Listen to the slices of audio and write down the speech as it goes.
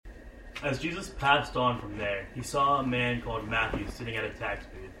As Jesus passed on from there, he saw a man called Matthew sitting at a tax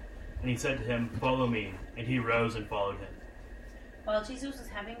booth, and he said to him, "Follow me," and he rose and followed him. While Jesus was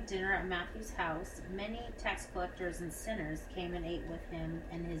having dinner at Matthew's house, many tax collectors and sinners came and ate with him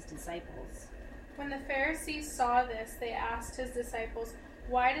and his disciples. When the Pharisees saw this, they asked his disciples,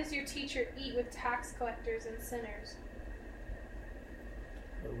 "Why does your teacher eat with tax collectors and sinners?"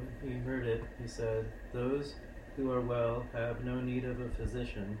 But when he heard it, he said, "Those who are well have no need of a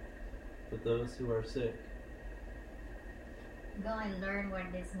physician, but those who are sick. Go and learn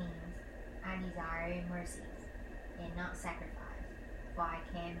what this means. I desire mercies and not sacrifice, for I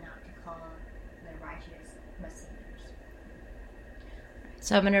came not to call the righteous, but sinners."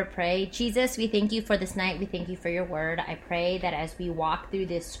 So I'm going to pray. Jesus, we thank you for this night. We thank you for your word. I pray that as we walk through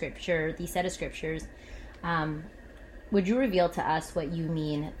this scripture, these set of scriptures, would you reveal to us what you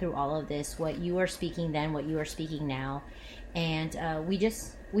mean through all of this, what you are speaking then, what you are speaking now. And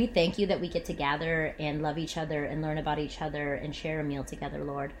we thank you that we get to gather and love each other and learn about each other and share a meal together,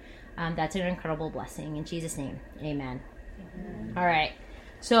 Lord. That's an incredible blessing. In Jesus' name, amen. All right.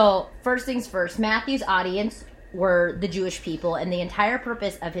 So first things first, Matthew's audience were the Jewish people, and the entire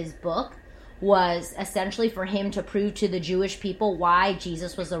purpose of his book was essentially for him to prove to the Jewish people why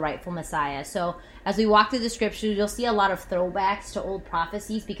Jesus was the rightful Messiah. So as we walk through the scriptures, you'll see a lot of throwbacks to old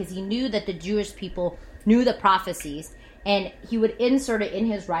prophecies because he knew that the Jewish people knew the prophecies, and he would insert it in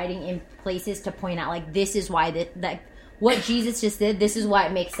his writing in places to point out, like, this is why that what Jesus just did, this is why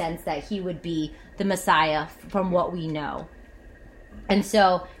it makes sense that he would be the Messiah from what we know. And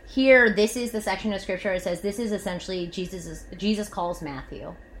so here, this is the section of scripture. It says this is essentially Jesus calls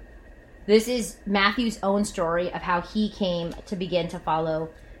Matthew. This is Matthew's own story of how he came to begin to follow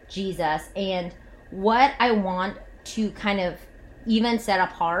Jesus. And what I want to kind of even set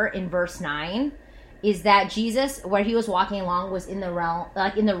apart in verse 9 is that Jesus, where he was walking along, was in the realm,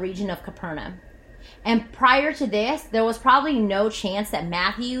 like in the region of Capernaum. And prior to this, there was probably no chance that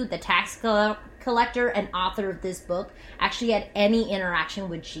Matthew, the tax collector and author of this book, actually had any interaction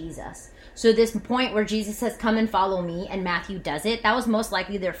with Jesus. So this point where Jesus says, "Come and follow me," and Matthew does it, that was most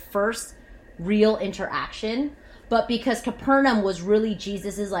likely their first real interaction. But because Capernaum was really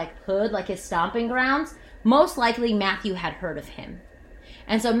Jesus's like hood, like his stomping grounds, most likely Matthew had heard of him.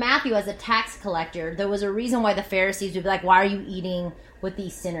 And so Matthew, as a tax collector, there was a reason why the Pharisees would be like, "Why are you eating with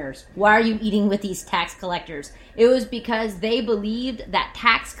these sinners? Why are you eating with these tax collectors?" It was because they believed that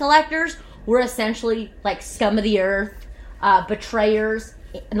tax collectors were essentially like scum of the earth, betrayers,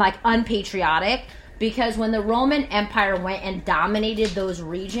 and like unpatriotic. Because when the Roman Empire went and dominated those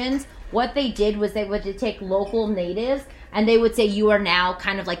regions, what they did was they would take local natives and they would say, "You are now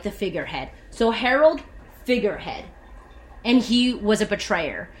kind of like the figurehead." So Herod, figurehead. And he was a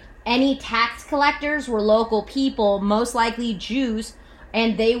betrayer. Any tax collectors were local people, most likely Jews,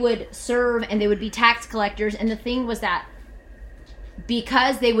 and they would serve and they would be tax collectors. And the thing was that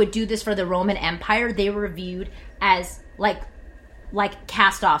because they would do this for the Roman Empire, they were viewed as like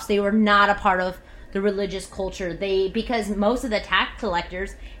cast-offs. They were not a part of the religious culture. Because most of the tax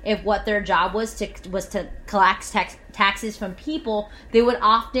collectors, if what their job was to collect taxes from people, they would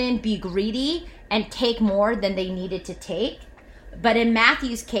often be greedy and take more than they needed to take. But in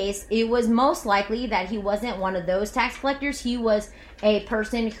Matthew's case, it was most likely that he wasn't one of those tax collectors. He was a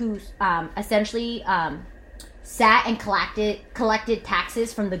person who essentially sat and collected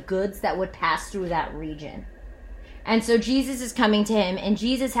taxes from the goods that would pass through that region. And so Jesus is coming to him, and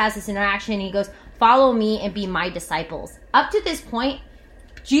Jesus has this interaction, and he goes, "Follow me and be my disciples." Up to this point,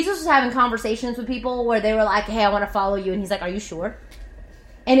 Jesus was having conversations with people where they were like, "Hey, I want to follow you." And he's like, "Are you sure?"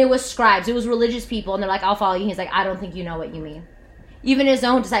 And it was scribes. It was religious people. And they're like, "I'll follow you." He's like, "I don't think you know what you mean." Even his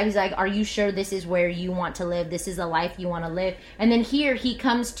own disciples, he's like, "Are you sure this is where you want to live? This is the life you want to live?" And then here he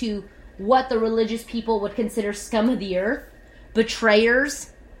comes to what the religious people would consider scum of the earth,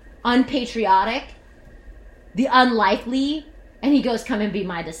 betrayers, unpatriotic, the unlikely. And he goes, "Come and be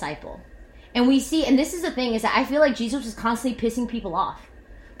my disciple." And we see, and this is the thing, is that I feel like Jesus was constantly pissing people off.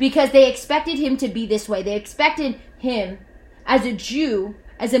 Because they expected him to be this way. They expected him as a Jew,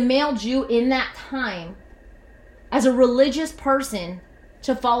 as a male Jew in that time, as a religious person,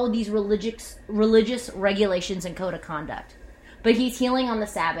 to follow these religious regulations and code of conduct. But he's healing on the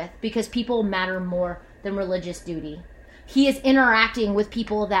Sabbath because people matter more than religious duty. He is interacting with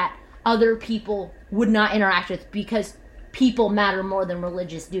people that other people would not interact with because people matter more than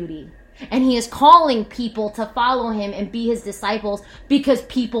religious duty. And he is calling people to follow him and be his disciples because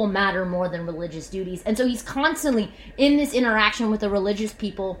people matter more than religious duties. And so he's constantly in this interaction with the religious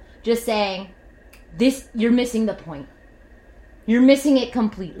people just saying, "This, you're missing the point. You're missing it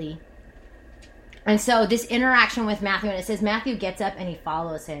completely." And so this interaction with Matthew, and it says Matthew gets up and he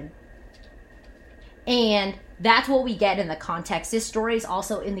follows him. And that's what we get in the context. This story is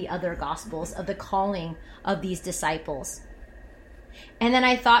also in the other Gospels of the calling of these disciples. And then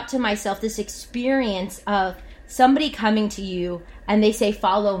I thought to myself, this experience of somebody coming to you and they say,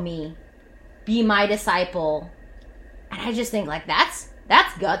 follow me, be my disciple. And I just think like, that's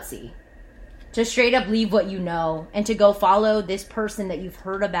gutsy. To straight up leave what you know and to go follow this person that you've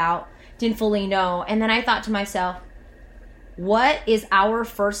heard about, didn't fully know. And then I thought to myself, what is our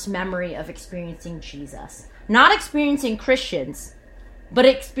first memory of experiencing Jesus? Not experiencing Christians, but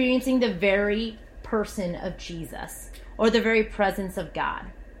experiencing the very person of Jesus or the very presence of God.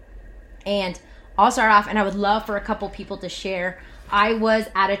 And I'll start off, and I would love for a couple people to share. I was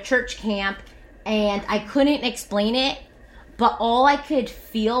at a church camp, and I couldn't explain it, but all I could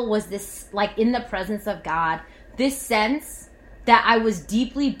feel was this, like in the presence of God, this sense that I was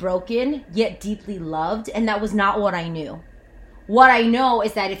deeply broken, yet deeply loved, and that was not what I knew. What I know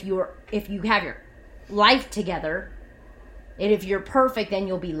is that if you have your life together, and if you're perfect, then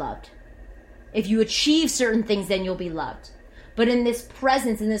you'll be loved. If you achieve certain things, then you'll be loved. But in this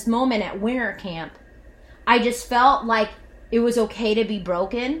presence, in this moment at winter camp, I just felt like it was okay to be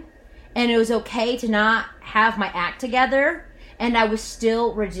broken, and it was okay to not have my act together, and I was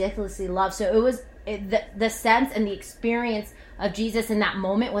still ridiculously loved. So it was the sense and the experience of Jesus in that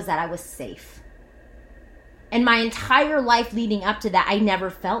moment was that I was safe. And my entire life leading up to that, I never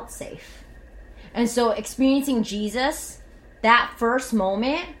felt safe. And so experiencing Jesus, that first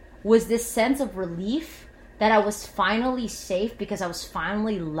moment was this sense of relief that I was finally safe because I was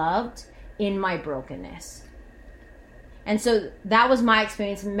finally loved in my brokenness. And so that was my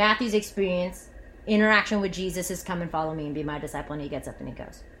experience. Matthew's experience, interaction with Jesus is come and follow me and be my disciple. And he gets up and he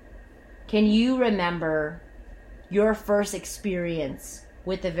goes. Can you remember your first experience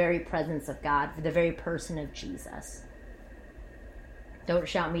with the very presence of God, the very person of Jesus? Don't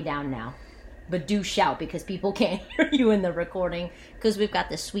shout me down now. But do shout because people can't hear you in the recording because we've got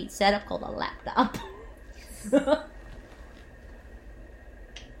this sweet setup called a laptop.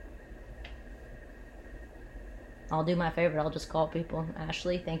 I'll do my favorite. I'll just call people.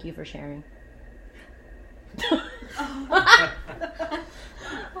 Ashley, thank you for sharing. I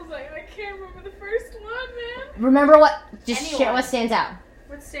was like, I can't remember the first one, man. Remember what? Just Anyone. share what stands out.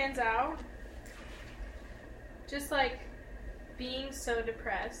 What stands out? Just like being so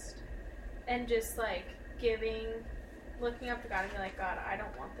depressed and just like looking up to God and be like, God, I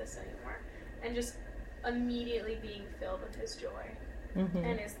don't want this anymore. And just immediately being filled with his joy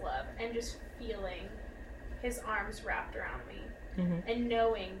and his love and just feeling his arms wrapped around me and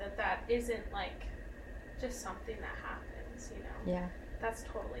knowing that isn't like just something that happens, you know? Yeah. That's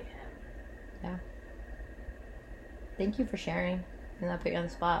totally him. Yeah. Thank you for sharing. And I'll put you on the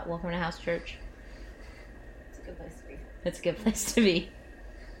spot. Welcome to House Church. It's a good place to be. It's a good place to be.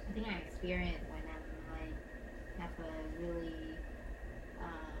 I think I experienced when I'm like have a really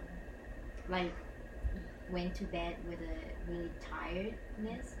like went to bed with a really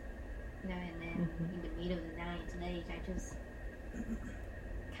tiredness, you know, and then in the middle of the night, late, I just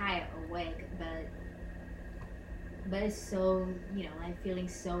kind of awake, but it's so, you know, like feeling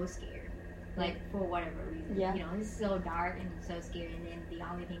so scared, like for whatever reason, Yeah. you know, it's so dark and so scary, and then the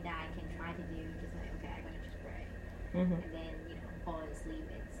only thing that I can try to do is just like, okay, I'm gonna just pray, and then, you know, fall asleep.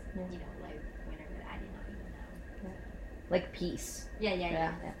 It's, you know, like whenever I did not even know. Like peace.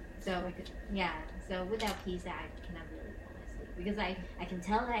 Yeah. So so without peace, I cannot really fall asleep because I can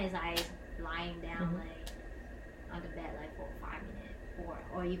tell that as I lying down like on the bed like for 5 minutes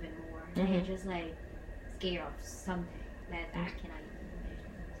or even more, and I'm just like scared of something that I cannot even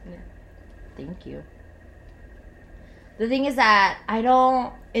imagine. Thank you. The thing is that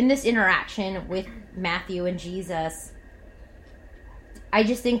in this interaction with Matthew and Jesus, I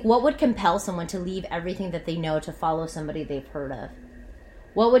just think, what would compel someone to leave everything that they know to follow somebody they've heard of?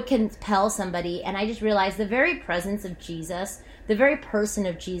 What would compel somebody? And I just realized the very presence of Jesus, the very person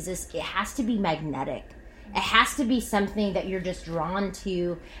of Jesus, it has to be magnetic. It has to be something that you're just drawn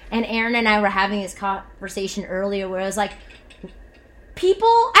to. And Aaron and I were having this conversation earlier where I was like,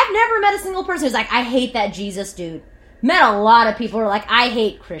 I've never met a single person who's like, I hate that Jesus dude. Met a lot of people who are like, I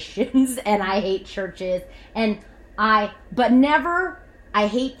hate Christians and I hate churches but never, I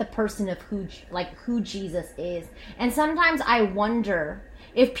hate the person of who Jesus is. And sometimes I wonder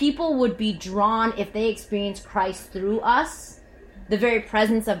if people would be drawn, if they experience Christ through us, the very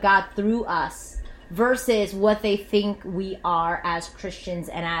presence of God through us, versus what they think we are as Christians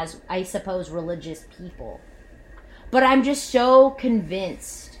and as, I suppose, religious people. But I'm just so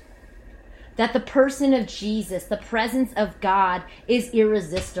convinced that the person of Jesus, the presence of God, is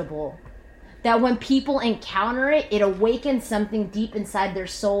irresistible. that when people encounter it, it awakens something deep inside their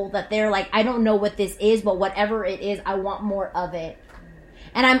soul that they're like, I don't know what this is, but whatever it is, I want more of it.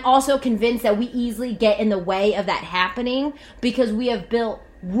 And I'm also convinced that we easily get in the way of that happening because we have built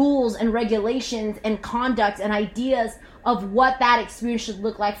rules and regulations and conducts and ideas of what that experience should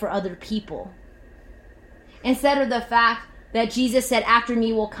look like for other people. Instead of the fact that Jesus said, after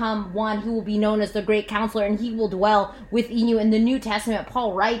me will come one who will be known as the great counselor, and he will dwell within you. In the New Testament,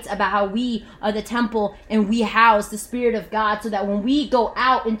 Paul writes about how we are the temple and we house the Spirit of God, so that when we go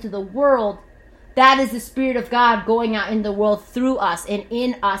out into the world, that is the Spirit of God going out in the world through us and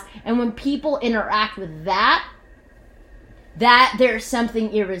in us. And when people interact with that there's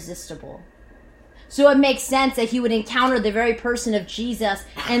something irresistible. So it makes sense that he would encounter the very person of Jesus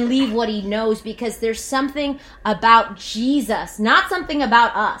and leave what he knows, because there's something about Jesus, not something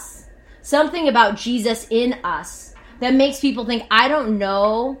about us, something about Jesus in us that makes people think, I don't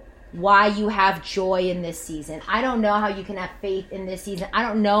know why you have joy in this season. I don't know how you can have faith in this season. I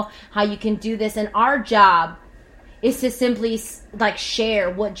don't know how you can do this. And our job is to simply like share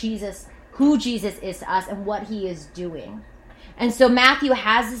what Jesus, who Jesus is to us and what he is doing. And so Matthew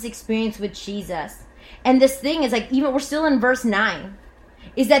has this experience with Jesus. And this thing is like, even we're still in verse 9,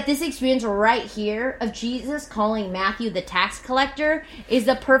 is that this experience right here of Jesus calling Matthew the tax collector is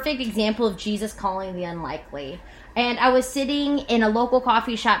the perfect example of Jesus calling the unlikely. And I was sitting in a local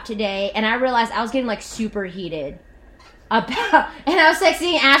coffee shop today, and I realized I was getting like super heated about, and I was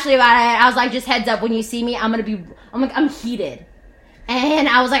texting Ashley about it. I was like, just heads up, when you see me, I'm heated. And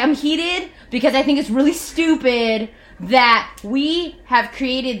I was like, I'm heated because I think it's really stupid that we have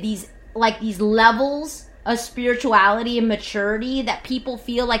created these levels of spirituality and maturity that people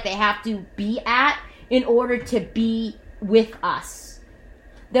feel like they have to be at in order to be with us.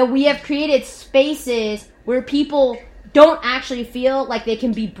 That we have created spaces where people don't actually feel like they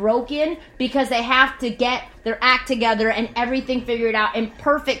can be broken because they have to get their act together and everything figured out and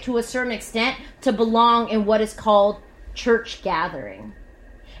perfect to a certain extent to belong in what is called church gathering.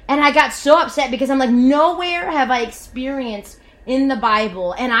 And I got so upset because I'm like, nowhere have I experienced in the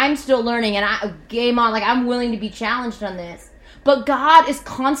Bible, and I'm still learning, and I'm willing to be challenged on this. But God is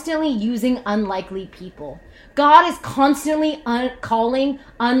constantly using unlikely people. God is constantly calling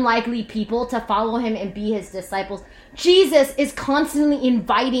unlikely people to follow him and be his disciples. Jesus is constantly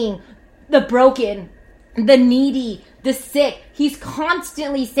inviting the broken, the needy, the sick. He's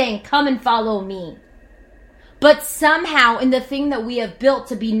constantly saying, come and follow me. But somehow, in the thing that we have built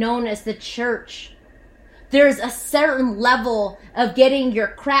to be known as the church, there's a certain level of getting your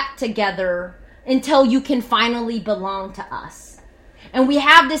crap together until you can finally belong to us. And we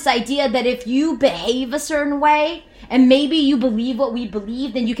have this idea that if you behave a certain way, and maybe you believe what we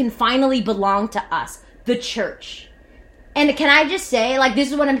believe, then you can finally belong to us, the church. And can I just say, like,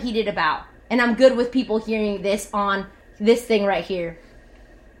 this is what I'm heated about. And I'm good with people hearing this on this thing right here.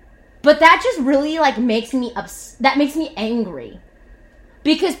 But that just really, like, makes me angry.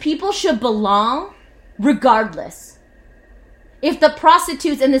 Because people should belong regardless. If the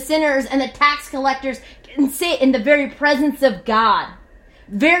prostitutes and the sinners and the tax collectors can sit in the very presence of God,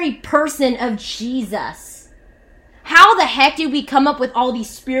 very person of Jesus, how the heck do we come up with all these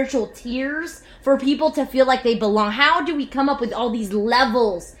spiritual tiers for people to feel like they belong? How do we come up with all these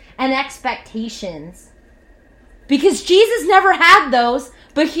levels and expectations? Because Jesus never had those,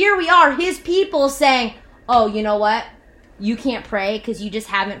 but here we are, his people saying, oh, you know what? You can't pray because you just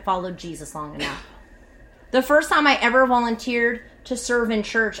haven't followed Jesus long enough. The first time I ever volunteered to serve in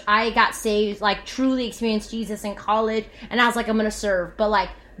church, I got saved, like truly experienced Jesus in college, and I was like, I'm going to serve. But like,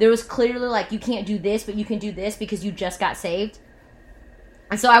 there was clearly like, you can't do this, but you can do this because you just got saved.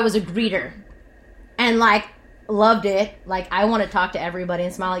 And so I was a greeter. And like, loved it. Like, I want to talk to everybody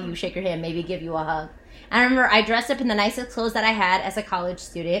and smile at you, shake your hand, maybe give you a hug. And I remember I dressed up in the nicest clothes that I had as a college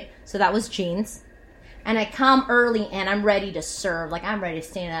student. So that was jeans. And I come early and I'm ready to serve. Like, I'm ready to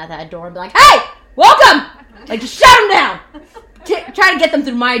stand at that door and be like, hey, welcome! Like, just shut them down. Try to get them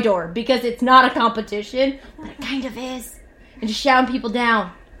through my door because it's not a competition, but it kind of is. And just shouting people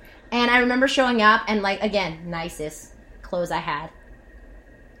down. And I remember showing up and, like, again, nicest clothes I had.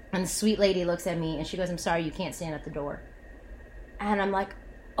 And the sweet lady looks at me and she goes, I'm sorry, you can't stand at the door. And I'm like,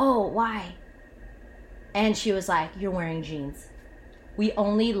 oh, why? And she was like, you're wearing jeans. We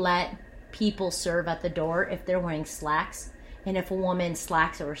only let people serve at the door if they're wearing slacks and if a woman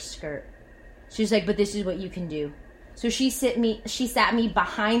slacks or a skirt. She's like, but this is what you can do. So she sat me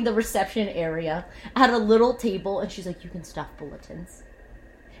behind the reception area at a little table, and she's like, you can stuff bulletins.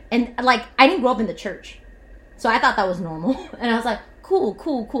 And like, I didn't grow up in the church, so I thought that was normal. And I was like,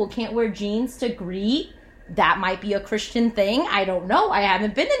 cool. Can't wear jeans to greet? that might be a Christian thing. I don't know. I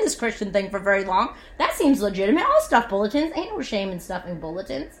haven't been in this Christian thing for very long. That seems legitimate. I'll stuff bulletins. Ain't no shame in stuffing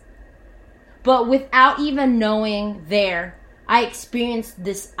bulletins. But without even knowing there, I experienced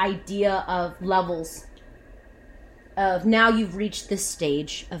this idea of levels. Of now you've reached this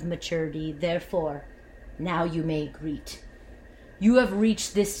stage of maturity, therefore, now you may greet. You have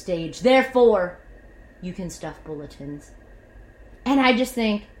reached this stage, therefore, you can stuff bulletins. And I just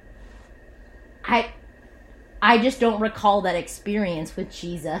think, I just don't recall that experience with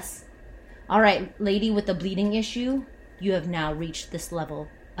Jesus. All right, lady with the bleeding issue, you have now reached this level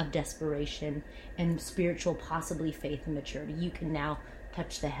of desperation and spiritual, possibly faith and maturity. You can now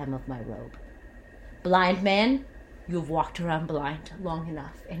touch the hem of my robe. Blind man, you have walked around blind long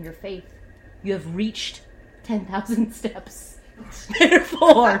enough, and your faith, you have reached 10,000 steps.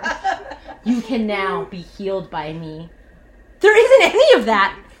 Therefore, you can now be healed by me. There isn't any of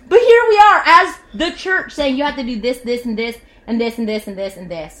that. But here we are as the church saying you have to do this, this, and this, and this, and this, and this, and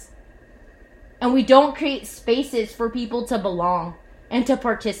this. And we don't create spaces for people to belong and to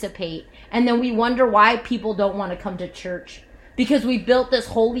participate. And then we wonder why people don't want to come to church. Because we built this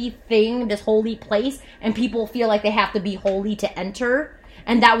holy thing, this holy place, and people feel like they have to be holy to enter.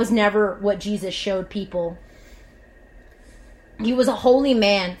 And that was never what Jesus showed people. He was a holy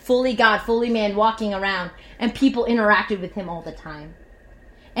man, fully God, fully man, walking around. And people interacted with him all the time.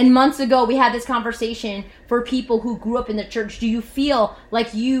 And months ago, we had this conversation for people who grew up in the church. Do you feel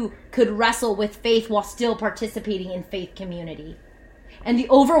like you could wrestle with faith while still participating in faith community? And the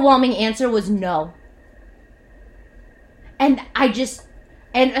overwhelming answer was no. And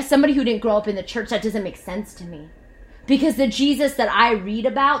and as somebody who didn't grow up in the church, that doesn't make sense to me. Because the Jesus that I read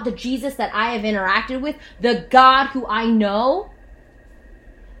about, the Jesus that I have interacted with, the God who I know,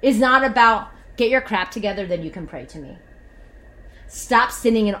 is not about, get your crap together, then you can pray to me. Stop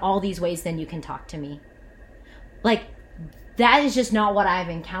sinning in all these ways, then you can talk to me. Like, that is just not what I've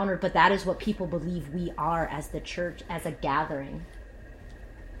encountered, but that is what people believe we are as the church, as a gathering.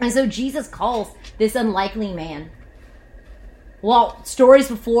 And so Jesus calls this unlikely man. Well, stories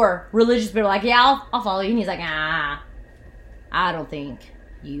before, religious people are like, yeah, I'll follow you. And he's like, I don't think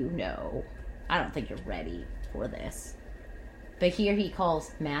you know. I don't think you're ready for this. But here he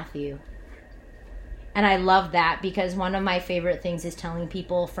calls Matthew. And I love that because one of my favorite things is telling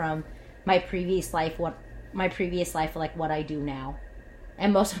people from my previous life what I do now.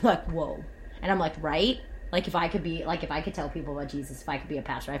 And most of them are like, whoa. And I'm like, right? Like if I could tell people about Jesus, if I could be a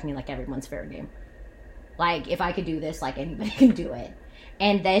pastor, I mean like everyone's fair game. Like if I could do this, like anybody can do it.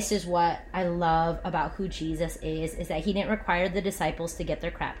 And this is what I love about who Jesus is that he didn't require the disciples to get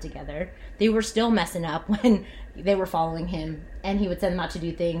their crap together. They were still messing up when they were following him. And he would send them out to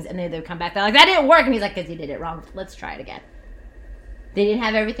do things. And then they would come back. They're like, that didn't work. And he's like, because you did it wrong. Let's try it again. They didn't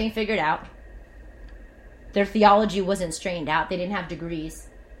have everything figured out. Their theology wasn't straightened out. They didn't have degrees.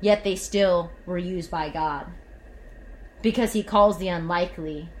 Yet they still were used by God. Because he calls the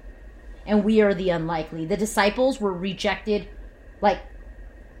unlikely. And we are the unlikely. The disciples were rejected like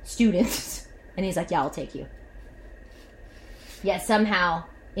students. And he's like, yeah, I'll take you. Yet somehow,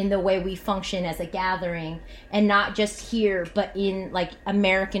 in the way we function as a gathering, and not just here, but in like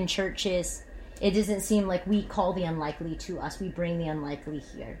American churches, it doesn't seem like we call the unlikely to us. We bring the unlikely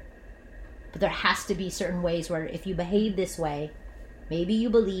here. But there has to be certain ways where if you behave this way, maybe you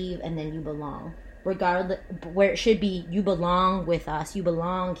believe and then you belong. Regardless, where it should be, you belong with us. You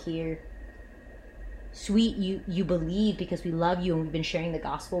belong here. Sweet, you believe because we love you and we've been sharing the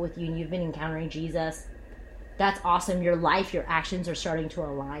gospel with you and you've been encountering Jesus. That's awesome. Your life, your actions are starting to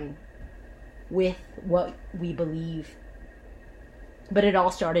align with what we believe. But it all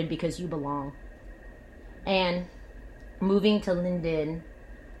started because you belong. And moving to Linden,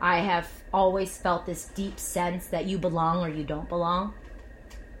 I have always felt this deep sense that you belong or you don't belong.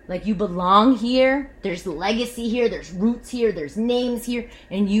 Like you belong here. There's legacy here. There's roots here. There's names here.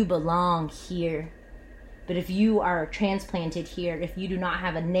 And you belong here. But if you are transplanted here, if you do not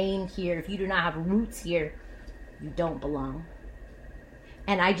have a name here, if you do not have roots here, you don't belong.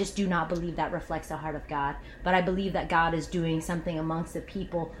 And I just do not believe that reflects the heart of God. But I believe that God is doing something amongst the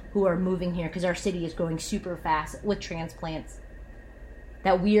people who are moving here because our city is growing super fast with transplants.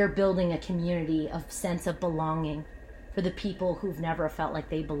 That we are building a community of sense of belonging for the people who've never felt like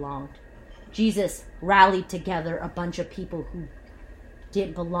they belonged. Jesus rallied together a bunch of people who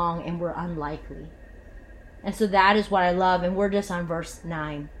didn't belong and were unlikely. And so that is what I love. And we're just on verse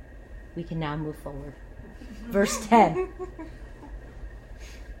 9. We can now move forward. Verse 10.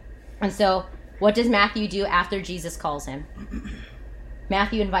 And so what does Matthew do after Jesus calls him?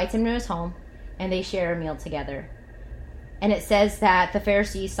 Matthew invites him to his home and they share a meal together. And it says that the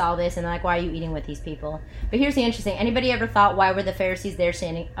Pharisees saw this and they're like, why are you eating with these people? But here's the interesting. Anybody ever thought, why were the Pharisees there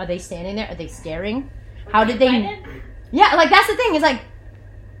standing? Are they standing there? Are they staring? How did they... Invited? Yeah, like that's the thing. It's like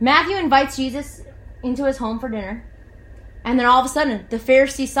Matthew invites Jesus into his home for dinner. And then all of a sudden, the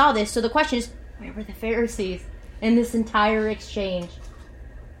Pharisees saw this. So the question is, where were the Pharisees in this entire exchange?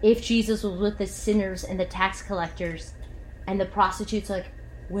 If Jesus was with the sinners and the tax collectors and the prostitutes, like,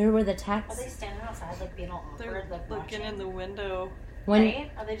 where were the tax? Are they standing outside, like being all They're awkward, like looking watching? in the window. When,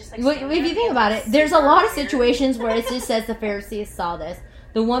 Right? Are they just like? Well, standing if there you think being, about like, it, there's a super lot of weird? situations where it just says the Pharisees saw this.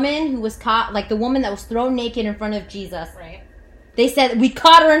 The woman who was caught, like the woman that was thrown naked in front of Jesus, Right. they said, we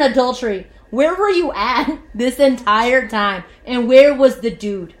caught her in adultery. Where were you at this entire time? And where was the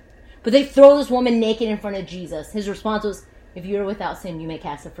dude? But they throw this woman naked in front of Jesus. His response was, if you're without sin, you may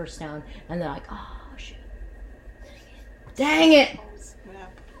cast the first stone. And they're like, oh, shit. Dang it. Oh,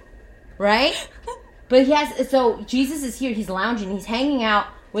 snap. Right? But he has, so Jesus is here. He's lounging. He's hanging out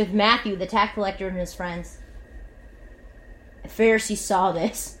with Matthew, the tax collector, and his friends. The Pharisees saw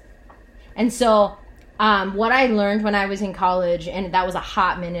this. And so, what I learned when I was in college, and that was a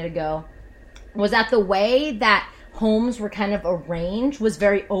hot minute ago, was that the way that homes were kind of arranged was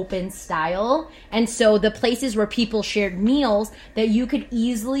very open style. And so the places where people shared meals, that you could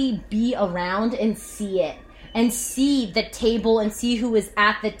easily be around and see it. And see the table and see who is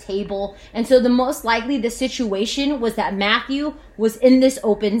at the table. And so the most likely the situation was that Matthew was in this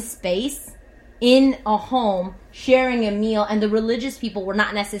open space in a home sharing a meal, and the religious people were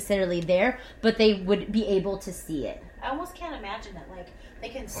not necessarily there, but they would be able to see it. I almost can't imagine it. Like, they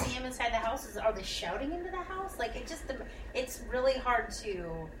can see him inside the house. Are they shouting into the house? Like, it's really hard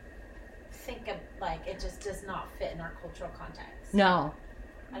to think of, like, it just does not fit in our cultural context. No,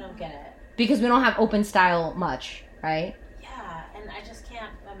 I don't get it. because we don't have open style much, right? Yeah, and I just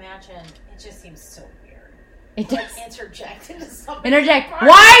can't imagine. It just seems so weird. It does. Like, interject into something. Interject. Why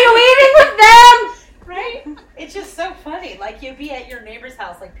are you eating with them? Right? It's just so funny. Like, you'd be at your neighbor's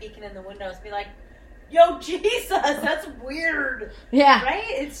house, like, peeking in the windows, be like, yo, Jesus, that's weird. Yeah. Right?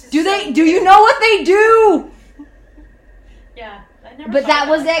 It's just Do so they? Do you weird. know what they do? Yeah. I never But thought that of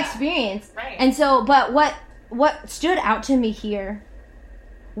it was like the that. experience. Right. And so, but what stood out to me here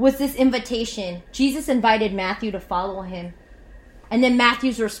was this invitation. Jesus invited Matthew to follow him. And then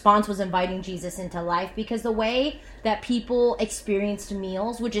Matthew's response was inviting Jesus into life, because the way that people experienced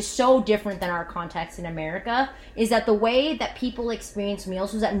meals, which is so different than our context in America, is that the way that people experienced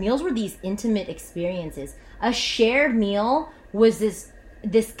meals was that meals were these intimate experiences. A shared meal was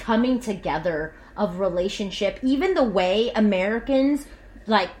this coming together of relationship. Even the way Americans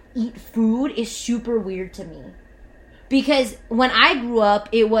like eat food is super weird to me. Because when I grew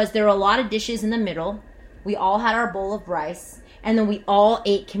up, there were a lot of dishes in the middle. We all had our bowl of rice. And then we all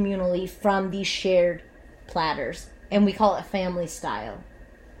ate communally from these shared platters. And we call it family style.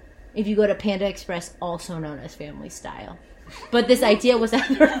 If you go to Panda Express, also known as family style. But this idea was that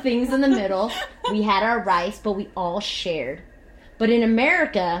there were things in the middle. We had our rice, but we all shared. But in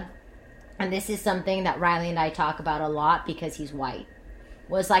America, and this is something that Riley and I talk about a lot because he's white,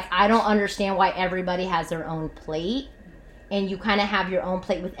 was like, I don't understand why everybody has their own plate. And you kind of have your own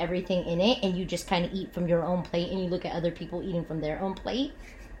plate with everything in it, and you just kind of eat from your own plate, and you look at other people eating from their own plate,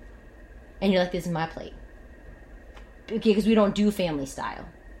 and you're like, this is my plate. Because we don't do family style.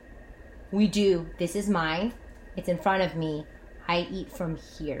 We do, this is mine, it's in front of me, I eat from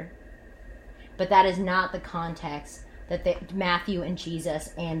here. But that is not the context that Matthew and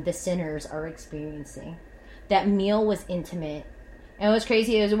Jesus and the sinners are experiencing. That meal was intimate. And it was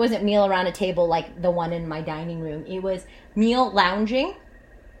crazy. It wasn't meal around a table like the one in my dining room. It was meal lounging.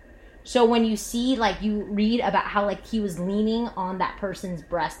 So when you see, like, you read about how, like, he was leaning on that person's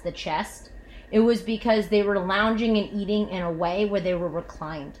breast, the chest, it was because they were lounging and eating in a way where they were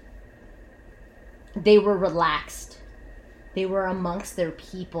reclined. They were relaxed. They were amongst their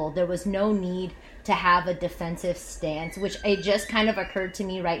people. There was no need to have a defensive stance, which it just kind of occurred to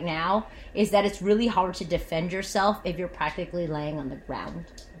me right now, is that it's really hard to defend yourself if you're practically laying on the ground,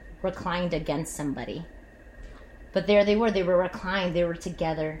 reclined against somebody. But there they were reclined, they were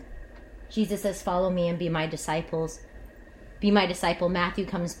together. Jesus says, follow me and be my disciples. Be my disciple. Matthew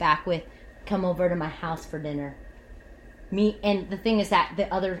comes back with, come over to my house for dinner. And the thing is that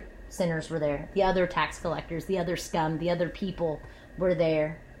the other sinners were there. The other tax collectors, the other scum, the other people were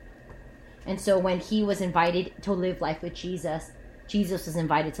there. And so when he was invited to live life with Jesus, Jesus was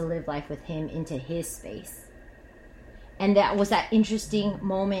invited to live life with him into his space. And that was that interesting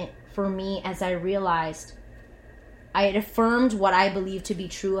moment for me as I realized I had affirmed what I believe to be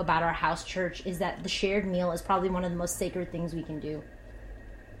true about our house church, is that the shared meal is probably one of the most sacred things we can do.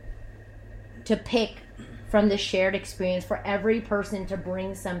 To pick from the shared experience for every person to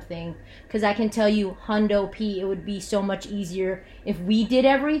bring something. Because I can tell you, Hundo P, it would be so much easier if we did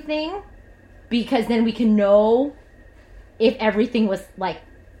everything, because then we can know if everything was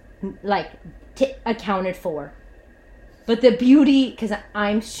accounted for. But the beauty, because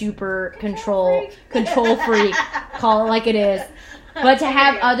I'm super control freak, call it like it is. But to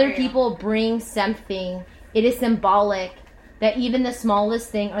have other people bring something, it is symbolic that even the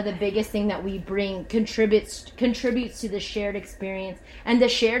smallest thing or the biggest thing that we bring contributes to the shared experience. And the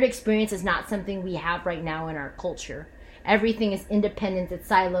shared experience is not something we have right now in our culture. Everything is independent, it's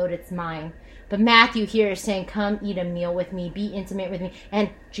siloed, it's mine. But Matthew here is saying, come eat a meal with me, be intimate with me. And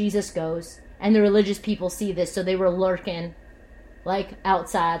Jesus goes. And the religious people see this, so they were lurking,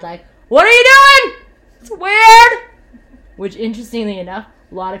 outside, what are you doing? It's weird! Which, interestingly enough,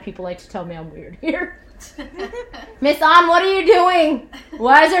 a lot of people like to tell me I'm weird here. Miss Ann, what are you doing?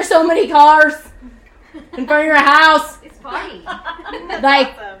 Why is there so many cars in front of your house? It's party.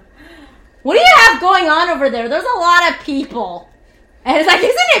 Awesome. What do you have going on over there? There's a lot of people. And it's like,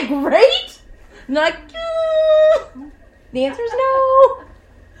 isn't it great? And they're like, the answer is no.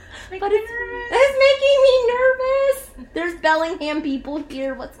 But it's making me nervous. There's Bellingham people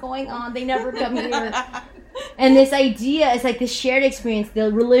here. What's going on? They never come here. And this idea is this shared experience.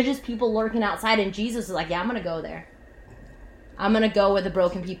 The religious people lurking outside, and Jesus is like, yeah, I'm going to go there. I'm going to go where the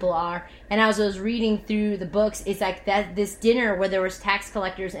broken people are. And as I was reading through the books, it's this dinner where there was tax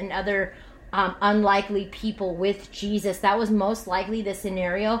collectors and other unlikely people with Jesus. That was most likely the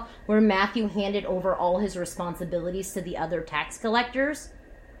scenario where Matthew handed over all his responsibilities to the other tax collectors.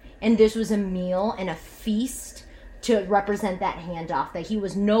 And this was a meal and a feast to represent that handoff, that he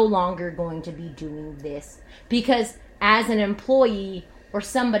was no longer going to be doing this. Because as an employee or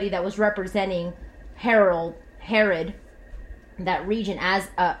somebody that was representing Herod, that region, as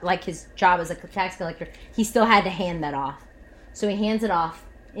his job as a tax collector, he still had to hand that off. So he hands it off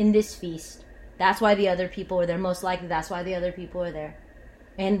in this feast. That's why the other people were there. Most likely that's why the other people were there.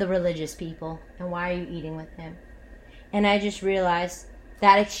 And the religious people. And why are you eating with him? And I just realized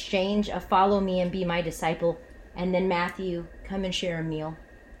that exchange of follow me and be my disciple, and then Matthew, come and share a meal.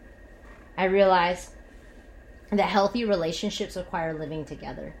 I realized that healthy relationships require living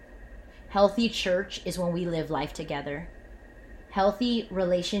together. Healthy church is when we live life together. Healthy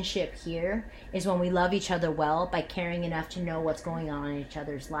relationship here is when we love each other well by caring enough to know what's going on in each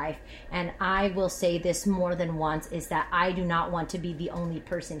other's life. And I will say this more than once, is that I do not want to be the only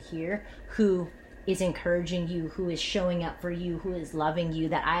person here who is encouraging you, who is showing up for you, who is loving you.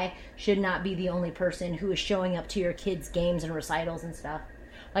 That I should not be the only person who is showing up to your kids' games and recitals and stuff.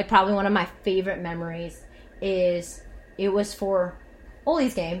 Probably one of my favorite memories is it was for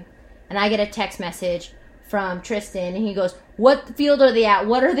Oli's game, and I get a text message from Tristan, and he goes, what field are they at?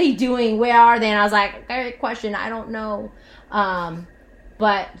 What are they doing? Where are they? And I was like, great question, I don't know.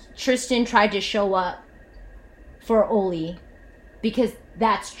 But Tristan tried to show up for Oli because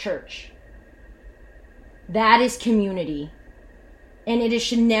that's church. That is community. And it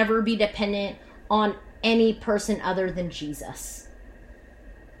should never be dependent on any person other than Jesus.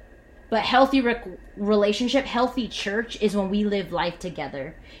 But healthy relationship, healthy church is when we live life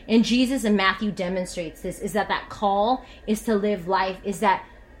together. And Jesus and Matthew demonstrates this, is that call is to live life, is that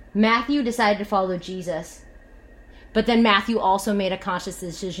Matthew decided to follow Jesus. But then Matthew also made a conscious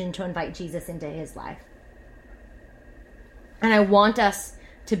decision to invite Jesus into his life. And I want us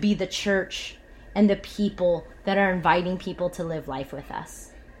to be the church and the people that are inviting people to live life with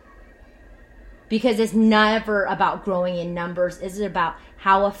us. Because it's never about growing in numbers. It's about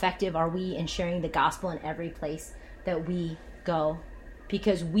how effective are we in sharing the gospel in every place that we go.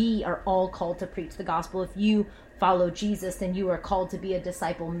 Because we are all called to preach the gospel. If you follow Jesus, then you are called to be a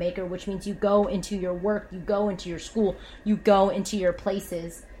disciple maker, which means you go into your work, you go into your school, you go into your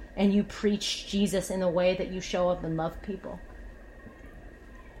places, and you preach Jesus in the way that you show up and love people.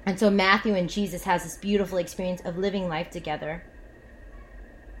 And so Matthew and Jesus has this beautiful experience of living life together,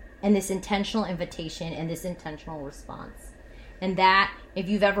 and this intentional invitation and this intentional response. And that, if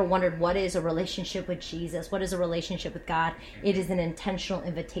you've ever wondered what is a relationship with Jesus, what is a relationship with God, it is an intentional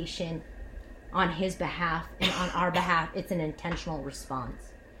invitation on his behalf, and on our behalf, it's an intentional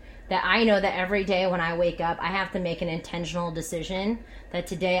response. That I know that every day when I wake up, I have to make an intentional decision that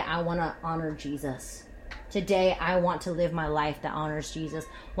today I want to honor Jesus. Today, I want to live my life that honors Jesus.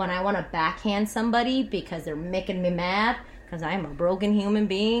 When I want to backhand somebody because they're making me mad, because I am a broken human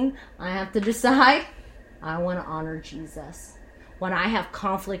being, I have to decide, I want to honor Jesus. When I have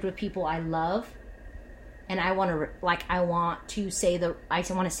conflict with people I love, and I want to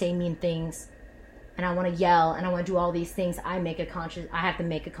say mean things, and I want to yell and I want to do all these things, I have to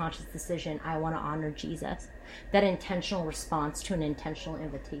make a conscious decision. I want to honor Jesus. That intentional response to an intentional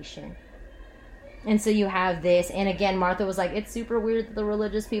invitation. And so you have this, and again, Martha was like, it's super weird that the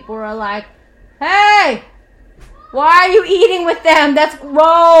religious people are like, hey, why are you eating with them? That's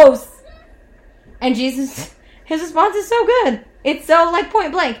gross. And Jesus, his response is so good. It's so like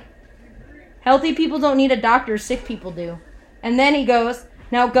point blank. Healthy people don't need a doctor, sick people do. And then he goes,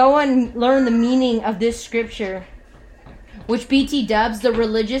 now go and learn the meaning of this scripture. Which BT dubs, the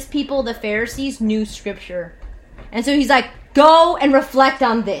religious people, the Pharisees, knew scripture. And so he's like, go and reflect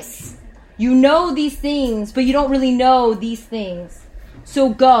on this. You know these things, but you don't really know these things. So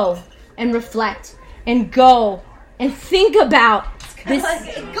go and reflect and go and think about this.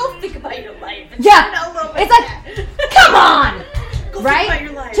 Go think about your life. Yeah. It's like, come on. Go Right? think about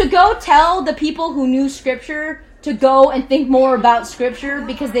your life. To go tell the people who knew scripture to go and think more about scripture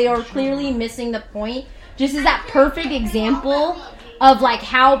because they are clearly missing the point. Just is that perfect example of like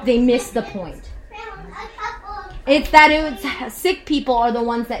how they missed the point. It's that sick people are the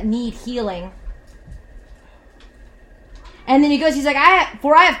ones that need healing. And then he goes, he's like,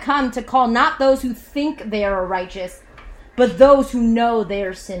 for I have come to call not those who think they are righteous, but those who know they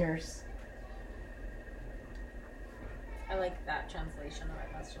are sinners. I like that translation of it.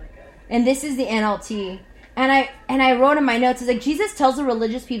 That's really good. And this is the NLT. And I wrote in my notes, it's like Jesus tells the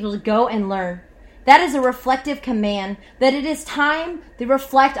religious people to go and learn. That is a reflective command, that it is time they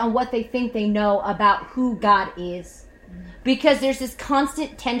reflect on what they think they know about who God is. Because there's this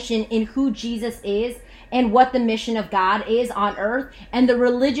constant tension in who Jesus is and what the mission of God is on earth, and the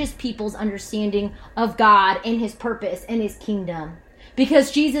religious people's understanding of God and his purpose and his kingdom.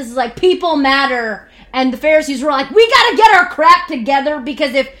 Because Jesus is like, people matter. And the Pharisees were like, we got to get our crap together,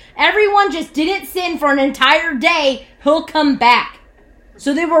 because if everyone just didn't sin for an entire day, he'll come back.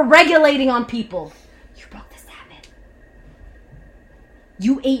 So they were regulating on people. You broke the Sabbath.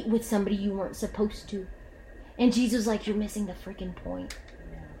 You ate with somebody you weren't supposed to. And Jesus was like, you're missing the freaking point.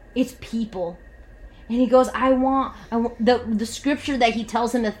 It's people. And he goes, I want the scripture that he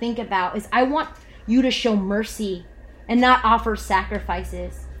tells him to think about is, I want you to show mercy and not offer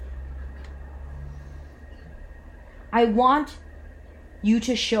sacrifices. I want you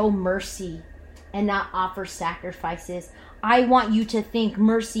to show mercy and not offer sacrifices. I want you to think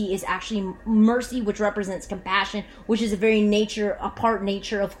mercy is actually mercy, which represents compassion, which is a part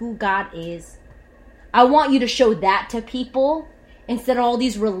nature of who God is. I want you to show that to people instead of all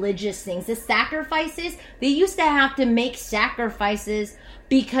these religious things. The sacrifices, they used to have to make sacrifices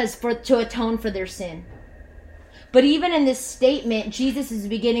to atone for their sin. But even in this statement, Jesus is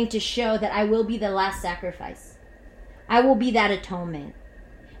beginning to show that I will be the last sacrifice. I will be that atonement.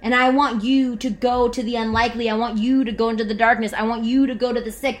 And I want you to go to the unlikely. I want you to go into the darkness. I want you to go to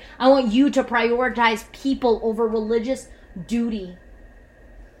the sick. I want you to prioritize people over religious duty.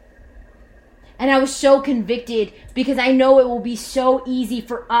 And I was so convicted because I know it will be so easy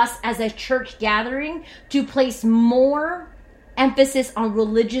for us as a church gathering to place more emphasis on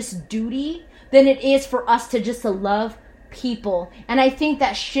religious duty than it is for us to love people. And I think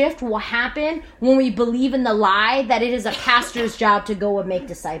that shift will happen when we believe in the lie that it is a pastor's job to go and make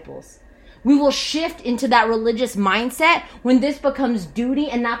disciples. We will shift into that religious mindset when this becomes duty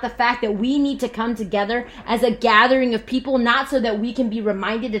and not the fact that we need to come together as a gathering of people, not so that we can be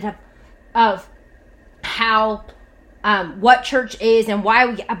reminded of how what church is and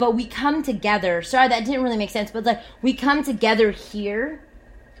why but we come together. Sorry, that didn't really make sense, but like we come together here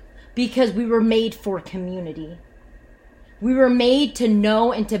because we were made for community. We were made to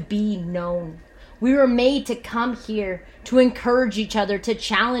know and to be known. We were made to come here to encourage each other, to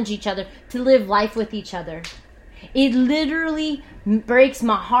challenge each other, to live life with each other. It literally breaks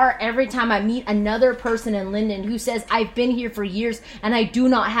my heart every time I meet another person in Linden who says, I've been here for years and I do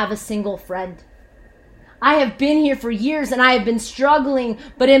not have a single friend. I have been here for years and I have been struggling,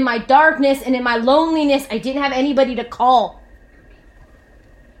 but in my darkness and in my loneliness, I didn't have anybody to call.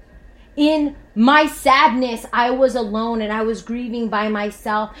 In my sadness, I was alone and I was grieving by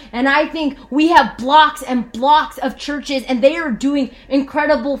myself. And I think we have blocks and blocks of churches and they are doing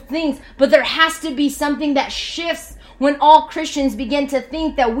incredible things. But there has to be something that shifts when all Christians begin to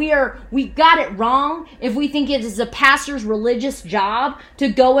think that we got it wrong if we think it is a pastor's religious job to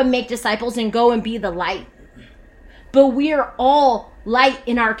go and make disciples and go and be the light. But we are all light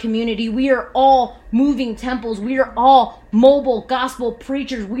in our community. We are all moving temples. We are all mobile gospel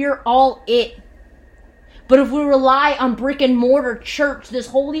preachers. We are all it. But if we rely on brick and mortar church, this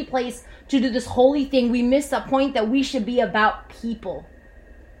holy place, to do this holy thing, we miss the point that we should be about people.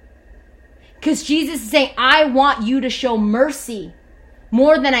 Because Jesus is saying, I want you to show mercy,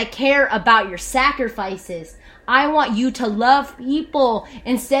 more than I care about your sacrifices. I want you to love people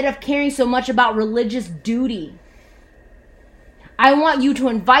instead of caring so much about religious duty. I want you to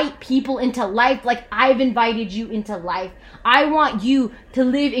invite people into life like I've invited you into life. I want you to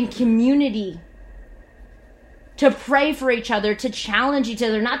live in community, to pray for each other, to challenge each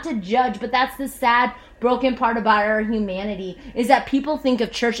other, not to judge. But that's the sad, broken part about our humanity, is that people think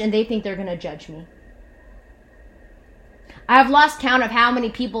of church and they think they're going to judge me. I've lost count of how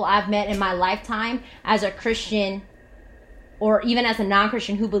many people I've met in my lifetime as a Christian or even as a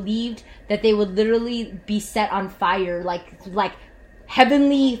non-Christian who believed that they would literally be set on fire, like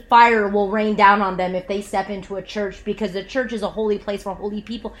heavenly fire will rain down on them if they step into a church, because the church is a holy place for holy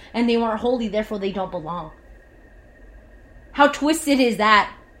people and they weren't holy, therefore they don't belong. How twisted is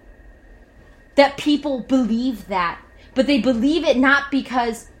that? That people believe that. But they believe it not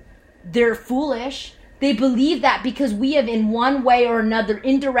because they're foolish. They believe that because we have in one way or another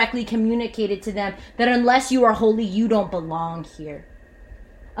indirectly communicated to them that unless you are holy, you don't belong here.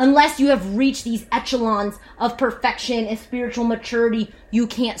 Unless you have reached these echelons of perfection and spiritual maturity, you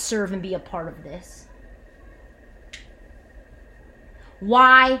can't serve and be a part of this.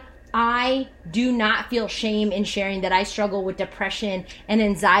 Why I do not feel shame in sharing that I struggle with depression and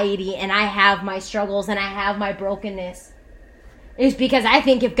anxiety, and I have my struggles and I have my brokenness, is because I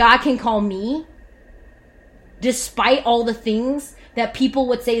think if God can call me, despite all the things that people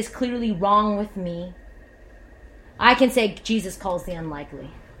would say is clearly wrong with me, I can say Jesus calls the unlikely.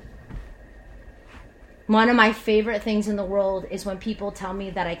 One of my favorite things in the world is when people tell me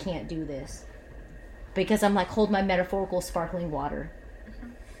that I can't do this. Because I'm like, hold my metaphorical sparkling water.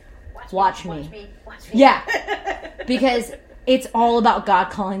 Watch me. Yeah. Because it's all about God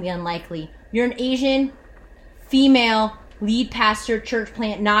calling the unlikely. You're an Asian, female, lead pastor, church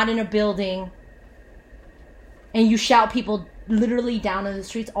plant, not in a building, and you shout people literally down in the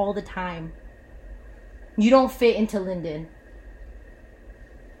streets all the time. You don't fit into Linden.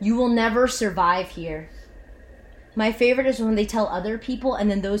 You will never survive here. My favorite is when they tell other people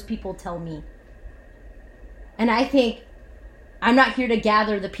and then those people tell me. And I think I'm not here to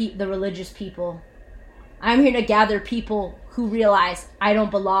gather the religious people. I'm here to gather people who realize I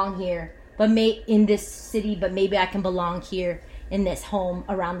don't belong here, but in this city, but maybe I can belong here in this home,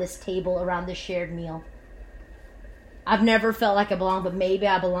 around this table, around this shared meal. I've never felt like I belong, but maybe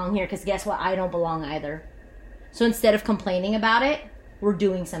I belong here, because guess what? I don't belong either. So instead of complaining about it, we're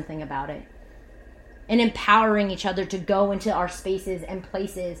doing something about it. And empowering each other to go into our spaces and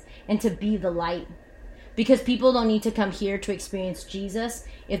places and to be the light. Because people don't need to come here to experience Jesus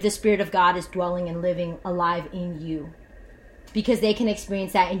if the Spirit of God is dwelling and living alive in you. Because they can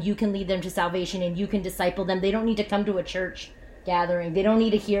experience that and you can lead them to salvation and you can disciple them. They don't need to come to a church gathering. They don't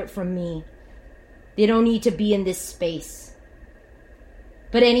need to hear it from me. They don't need to be in this space.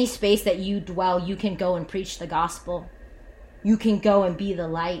 But any space that you dwell, you can go and preach the gospel. You can go and be the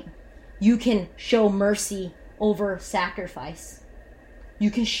light. You can show mercy over sacrifice.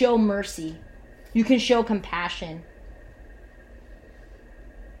 You can show mercy. You can show compassion.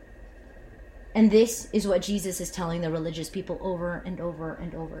 And this is what Jesus is telling the religious people over and over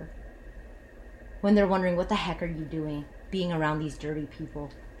and over. When they're wondering, what the heck are you doing being around these dirty people,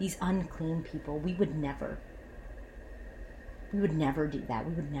 these unclean people? We would never do that.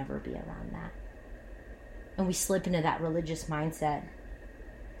 We would never be around that. And we slip into that religious mindset.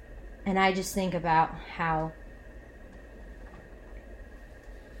 And I just think about how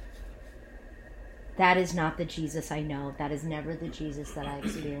that is not the Jesus I know. That is never the Jesus that I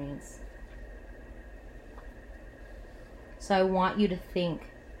experience. So I want you to think,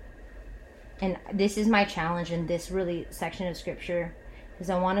 and this is my challenge in this really section of scripture, is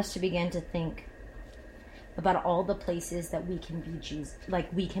I want us to begin to think about all the places that we can be Jesus,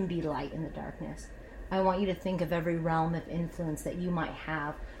 like we can be light in the darkness. I want you to think of every realm of influence that you might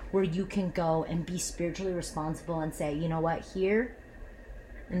have where you can go and be spiritually responsible and say, you know what, here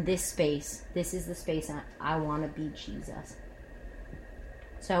in this space, this is the space I want to be Jesus.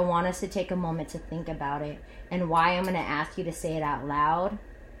 So I want us to take a moment to think about it, and why I'm going to ask you to say it out loud,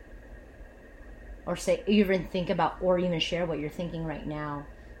 or say, even think about, or even share what you're thinking right now.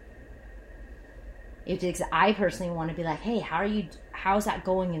 Because I personally want to be like, hey, how's that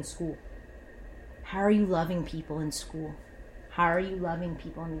going in school? How are you loving people in school? How are you loving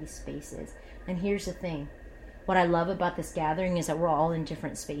people in these spaces? And here's the thing. What I love about this gathering is that we're all in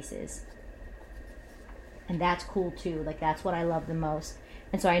different spaces. And that's cool too. Like, that's what I love the most.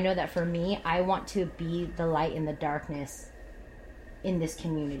 And so I know that for me, I want to be the light in the darkness in this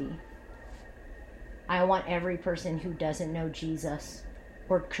community. I want every person who doesn't know Jesus,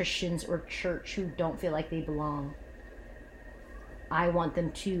 or Christians or church who don't feel like they belong, I want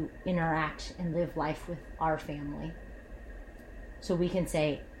them to interact and live life with our family. So we can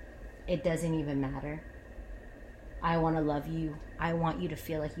say, it doesn't even matter. I want to love you. I want you to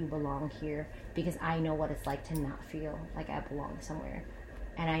feel like you belong here because I know what it's like to not feel like I belong somewhere.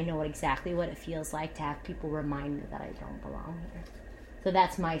 And I know exactly what it feels like to have people remind me that I don't belong here. So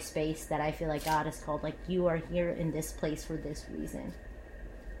that's my space that I feel like God has called, like, you are here in this place for this reason.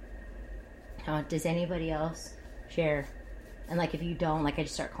 Does anybody else share? And, like, if you don't, like, I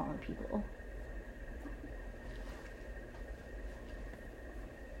just start calling people.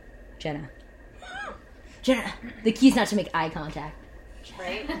 Jenna, the key's not to make eye contact.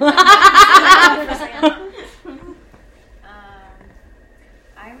 Right?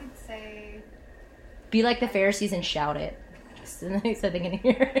 I would say Be like the Pharisees and shout it. So they can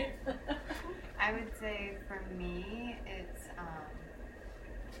hear it. I would say for me, it's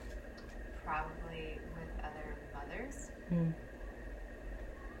probably with other mothers.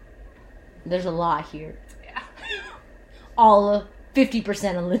 There's a lot here. Yeah. All of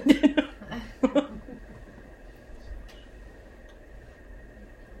 50% of Linden.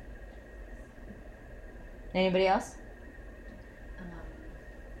 Anybody else?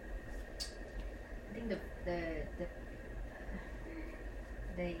 I think the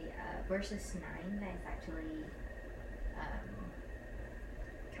verses 9 that is actually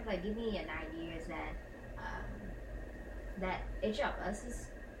kind of like give me an idea is that that each of us is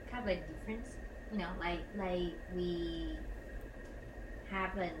kind of like different, you know, like we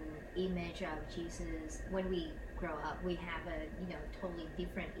have an image of Jesus when we grow up. We have a totally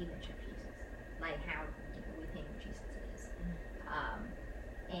different image of Jesus, like how we think Jesus is,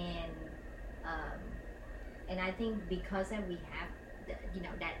 and I think because that we have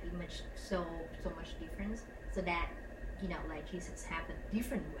that image so much difference, so that like Jesus have a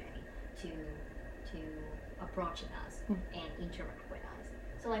different way to approach us and interact with us.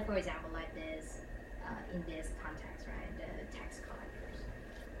 So like for example, like this in this context, right, the tax collectors,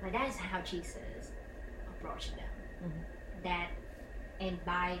 like that is how Jesus approached them. That, and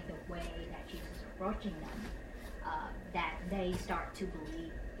by the way that Jesus is approaching them, that they start to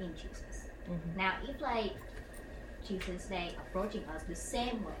believe in Jesus. Now, if like Jesus, they approaching us the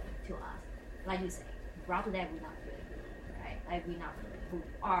same way to us, like you say, rather that we not really believe, right? Like we not really who we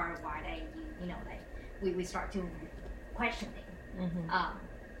are, why they, like we start to questioning.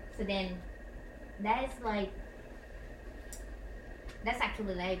 So then that's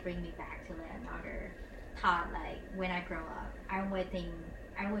actually like bring me back to like another thought. Like when I grow up, I would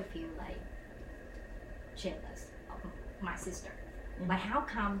feel like jealous of my sister. Like how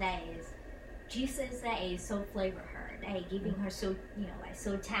come that is Jesus that is so flavor her, that is giving her so like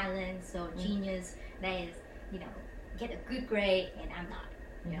so talent, so genius, that is get a good grade and I'm not.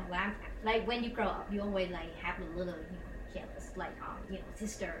 Like when you grow up, you always like have a little jealous, like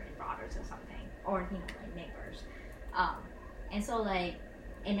sister and brothers or something, or like neighbors, and so like,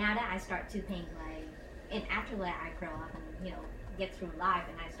 and now that I start to think like, and after like I grow up and get through life,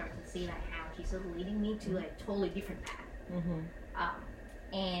 and I start to see like how Jesus is leading me to like totally different path,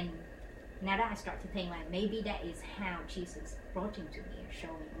 and now that I start to think like maybe that is how Jesus approaching to me, or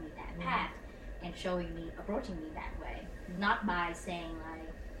showing me that path, and approaching me that way, not by saying like,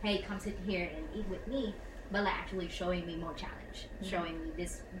 hey, come sit here and eat with me, but like actually showing me more challenge, showing me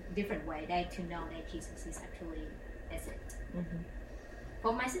this different way, that to know that Jesus is actually is it.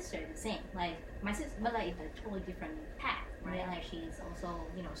 For my sister, the same. Like my sister, but like it's a totally different path, right? Yeah. Like she's also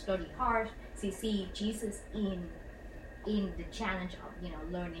study hard. She see Jesus in the challenge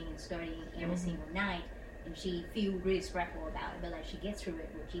of learning and studying every single night, and she feel really stressful about it. But like she gets through it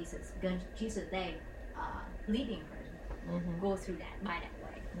with Jesus. Jesus, they leading her go through that by that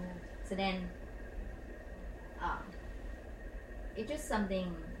way. So then, it's just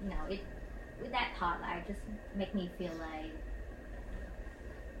something it with that thought, like just make me feel like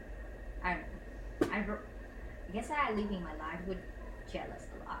I guess I living my life with jealous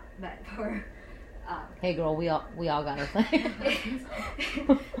a lot, but for hey girl, we all got our thing.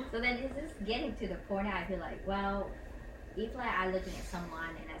 So then it's just getting to the point I feel like, well, if like I looking at someone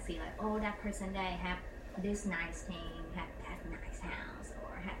and I see like, oh, that person that have this nice thing, have nice house,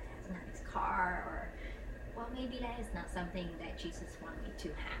 or have nice car, or well, maybe that is not something that Jesus want me to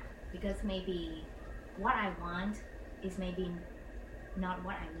have, because maybe what I want is maybe not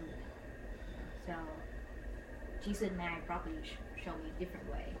what I need. So Jesus may probably show me a different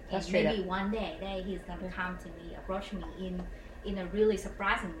way. That's and maybe one day that he's gonna come to me, approach me in a really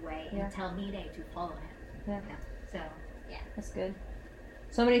surprising way, and tell me that to follow him. So yeah, that's good.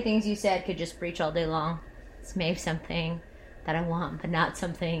 So many things you said could just preach all day long. It's maybe something that I want, but not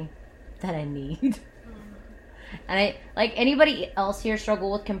something that I need. And I like anybody else here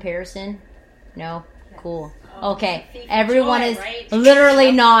struggle with comparison? No? Cool. Okay. Everyone is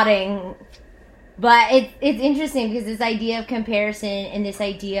literally nodding. But it's interesting because this idea of comparison and this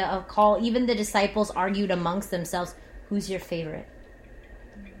idea of call, even the disciples argued amongst themselves, who's your favorite?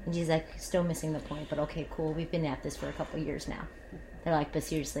 And Jesus like, still missing the point, but okay, cool. We've been at this for a couple years now. They're like, but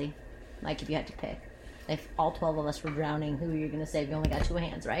seriously, like if you had to pick, if all 12 of us were drowning, who are you going to save? You only got 2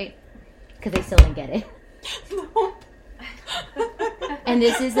 hands, right? Because they still didn't get it. And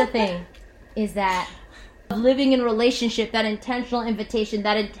this is the thing, is that living in relationship, that intentional invitation,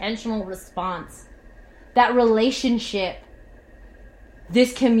 that intentional response, that relationship,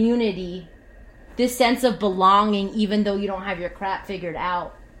 this community, this sense of belonging, even though you don't have your crap figured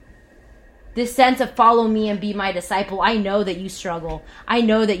out. This sense of follow me and be my disciple. I know that you struggle. I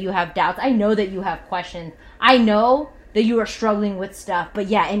know that you have doubts. I know that you have questions. I know that you are struggling with stuff. But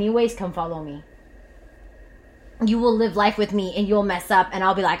yeah, anyways, come follow me. You will live life with me and you'll mess up and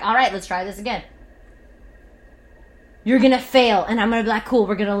I'll be like, all right, let's try this again. You're going to fail and I'm going to be like, cool,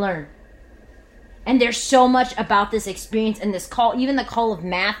 we're going to learn. And there's so much about this experience and this call, even the call of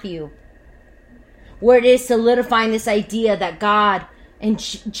Matthew, where it is solidifying this idea that God and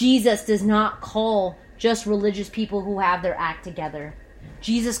Jesus does not call just religious people who have their act together.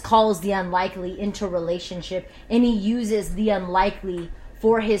 Jesus calls the unlikely into relationship, and he uses the unlikely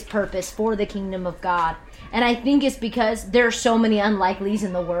for his purpose, for the kingdom of God. And I think it's because there are so many unlikelies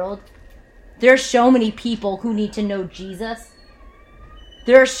in the world. There are so many people who need to know Jesus.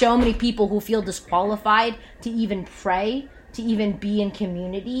 There are so many people who feel disqualified to even pray, to even be in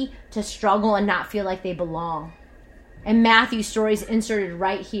community, to struggle and not feel like they belong. And Matthew's story is inserted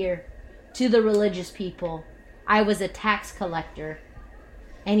right here to the religious people. I was a tax collector,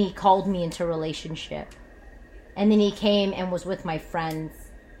 and he called me into relationship. And then he came and was with my friends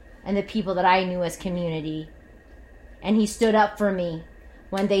and the people that I knew as community. And he stood up for me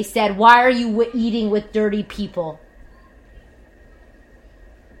when they said, why are you eating with dirty people?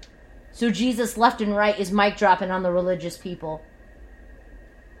 So Jesus left and right is mic dropping on the religious people.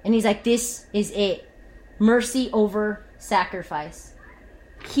 And he's like, this is it. Mercy over sacrifice.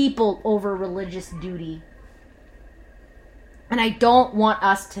 People over religious duty. And I don't want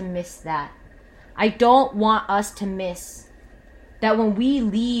us to miss that. I don't want us to miss that when we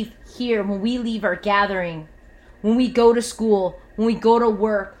leave here, when we leave our gathering, when we go to school, when we go to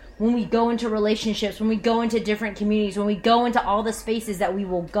work, when we go into relationships, when we go into different communities, when we go into all the spaces that we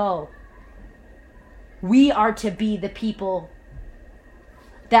will go, we are to be the people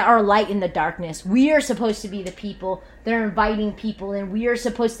that are light in the darkness. We are supposed to be the people that are inviting people in. We are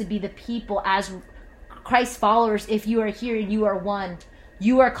supposed to be the people as Christ followers. If you are here and you are one,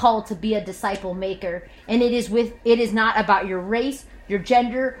 you are called to be a disciple maker. And it is not about your race, your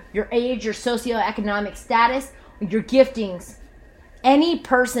gender, your age, your socioeconomic status, your giftings. Any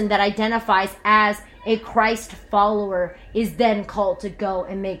person that identifies as a Christ follower is then called to go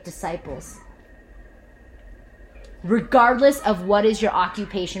and make disciples. Regardless of what is your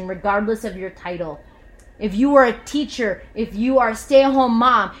occupation, regardless of your title. If you are a teacher, if you are a stay-at-home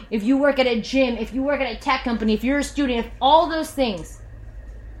mom, if you work at a gym, if you work at a tech company, if you're a student, if all those things,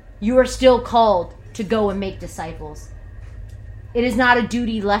 you are still called to go and make disciples. It is not a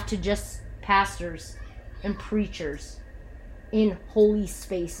duty left to just pastors and preachers in holy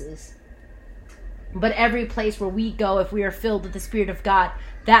spaces. But every place where we go, if we are filled with the Spirit of God,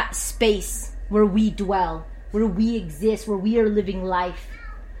 that space where we dwell, where we exist, where we are living life,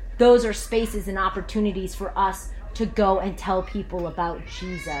 those are spaces and opportunities for us to go and tell people about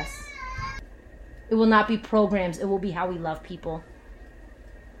Jesus. It will not be programs, it will be how we love people.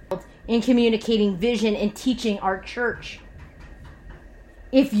 In communicating vision and teaching our church.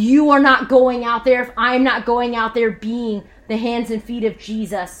 If you are not going out there, if I'm not going out there being the hands and feet of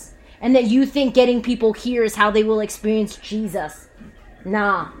Jesus, and that you think getting people here is how they will experience Jesus.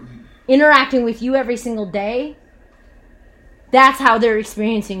 Nah. Interacting with you every single day, that's how they're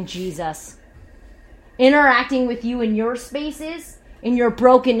experiencing Jesus. Interacting with you in your spaces, in your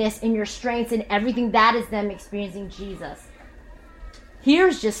brokenness, in your strengths, and everything, that is them experiencing Jesus.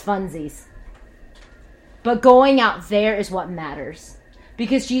 Here's just funsies. But going out there is what matters.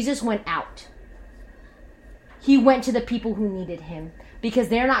 Because Jesus went out. He went to the people who needed him. Because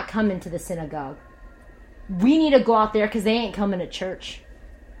they're not coming to the synagogue. We need to go out there because they ain't coming to church.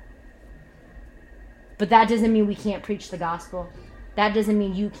 But that doesn't mean we can't preach the gospel. That doesn't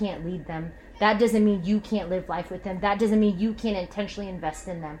mean you can't lead them. That doesn't mean you can't live life with them. That doesn't mean you can't intentionally invest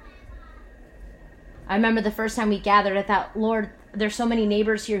in them. I remember the first time we gathered, I thought, Lord, there's so many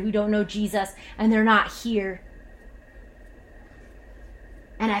neighbors here who don't know Jesus, and they're not here.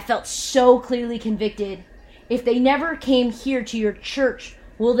 And I felt so clearly convicted If they never came here to your church,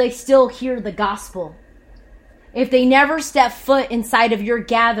 will they still hear the gospel? If they never step foot inside of your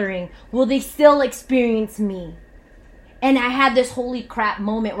gathering, will they still experience me? And I had this holy crap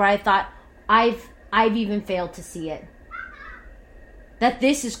moment where I thought, I've even failed to see it. That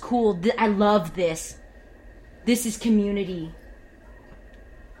this is cool. I love this. This is community.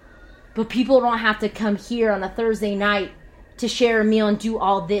 But people don't have to come here on a Thursday night to share a meal and do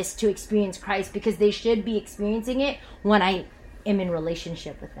all this to experience Christ, because they should be experiencing it when I am in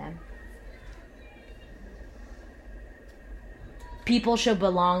relationship with them. People should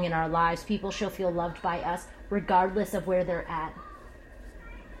belong in our lives. People should feel loved by us regardless of where they're at.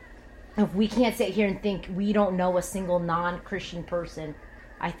 If we can't sit here and think we don't know a single non-Christian person,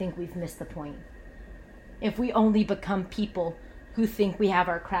 I think we've missed the point. If we only become people who think we have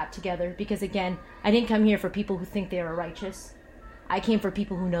our crap together, because again, I didn't come here for people who think they are righteous. I came for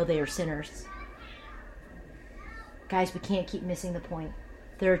people who know they are sinners. Guys, we can't keep missing the point.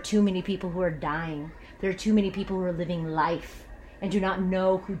 There are too many people who are dying. There are too many people who are living life and do not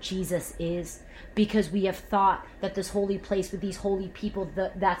know who Jesus is, because we have thought that this holy place with these holy people,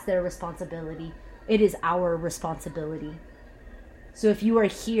 that's their responsibility. It is our responsibility. So if you are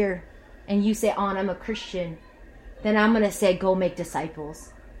here and you say, I'm a Christian, then I'm going to say, go make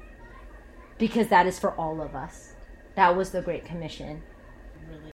disciples. Because that is for all of us. That was the Great Commission.